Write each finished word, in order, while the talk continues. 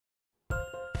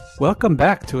Welcome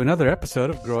back to another episode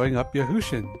of Growing Up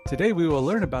Yahushan. Today we will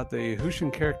learn about the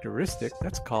Yahushan characteristic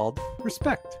that's called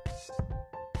respect.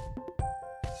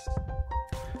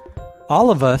 All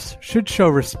of us should show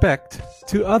respect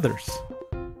to others.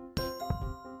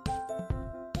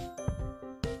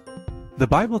 The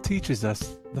Bible teaches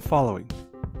us the following: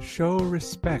 show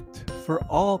respect for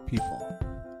all people.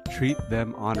 Treat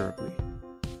them honorably.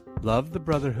 Love the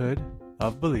brotherhood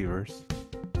of believers.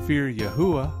 Fear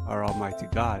Yahuah, our Almighty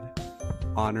God.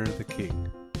 Honor the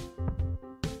King.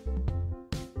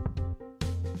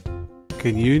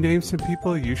 Can you name some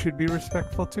people you should be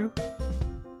respectful to?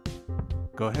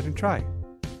 Go ahead and try.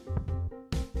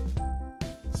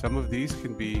 Some of these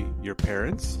can be your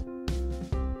parents,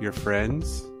 your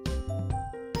friends,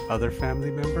 other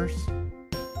family members.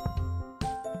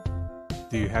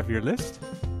 Do you have your list?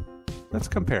 Let's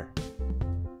compare.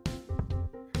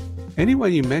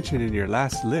 Anyone you mentioned in your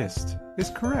last list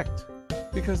is correct,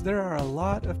 because there are a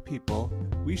lot of people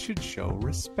we should show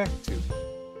respect to.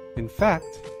 In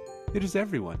fact, it is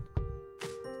everyone.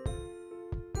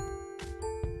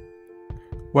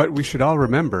 What we should all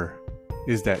remember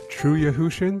is that true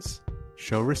Yahushans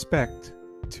show respect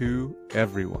to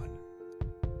everyone.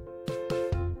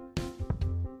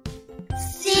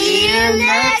 See you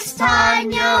next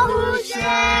time,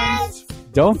 Yahushans!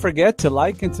 Don't forget to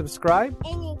like and subscribe.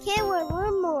 And you can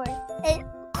learn more. It's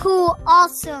cool,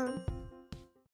 awesome.